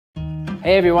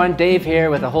Hey everyone, Dave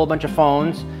here with a whole bunch of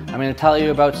phones. I'm going to tell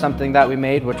you about something that we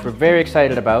made which we're very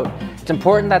excited about. It's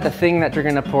important that the thing that you're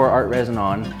going to pour art resin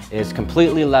on is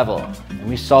completely level, and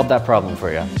we solved that problem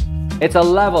for you. It's a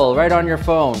level right on your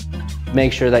phone.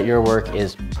 Make sure that your work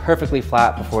is perfectly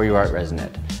flat before you art resin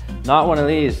it. Not one of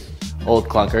these old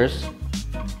clunkers.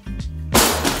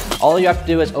 All you have to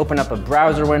do is open up a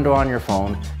browser window on your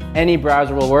phone. Any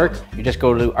browser will work. You just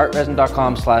go to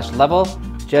artresin.com/level.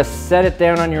 Just set it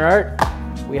down on your art.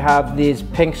 We have these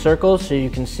pink circles so you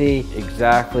can see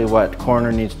exactly what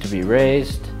corner needs to be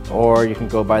raised, or you can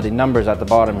go by the numbers at the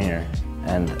bottom here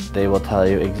and they will tell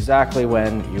you exactly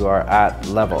when you are at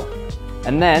level.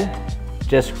 And then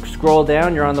just scroll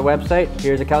down, you're on the website,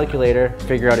 here's a calculator,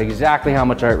 figure out exactly how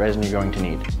much art resin you're going to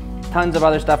need. Tons of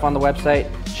other stuff on the website.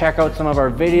 Check out some of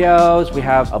our videos. We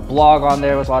have a blog on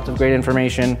there with lots of great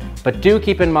information, but do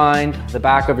keep in mind the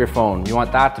back of your phone. You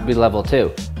want that to be level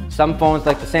too. Some phones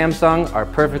like the Samsung are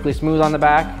perfectly smooth on the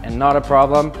back and not a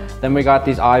problem. Then we got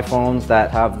these iPhones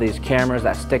that have these cameras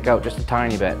that stick out just a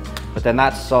tiny bit, but then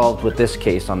that's solved with this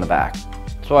case on the back.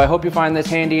 So I hope you find this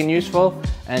handy and useful,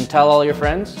 and tell all your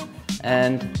friends,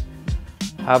 and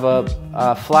have a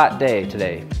flat day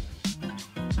today.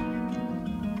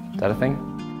 Is that a thing?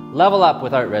 Level up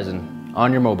with art resin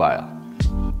on your mobile.